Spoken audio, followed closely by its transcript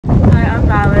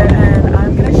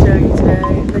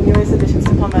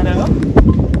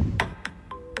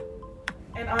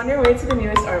On your way to the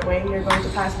newest art wing, you're going to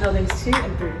pass buildings 2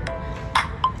 and 3.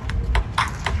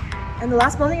 And the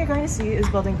last building you're going to see is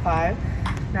building 5.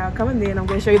 Now come with me and I'm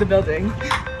going to show you the building.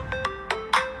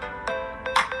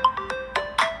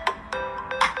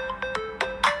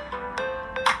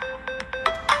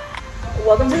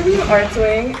 Welcome to the new art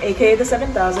wing, aka the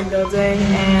 7000 building,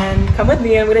 and come with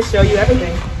me and I'm going to show you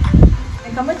everything.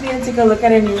 And come with me and take a look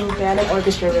at our new band and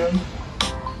orchestra room.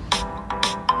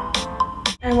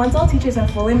 And once all teachers have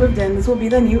fully moved in, this will be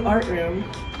the new art room.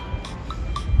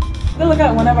 We'll look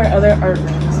at one of our other art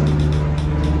rooms.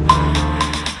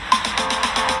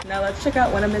 Now let's check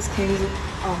out one of Miss King's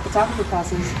photography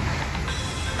classes.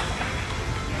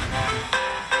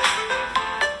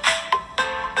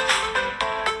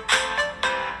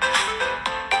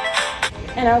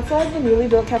 And outside the newly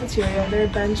built cafeteria, there are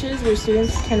benches where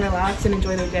students can relax and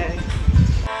enjoy their day.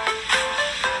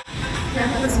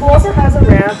 The school also has a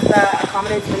ramp that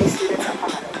accommodates many students up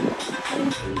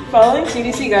high. Following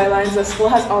CDC guidelines, the school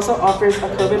has also offers a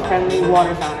COVID-friendly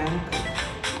water fountain.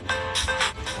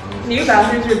 New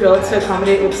bathrooms were built to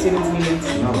accommodate what students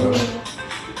needed.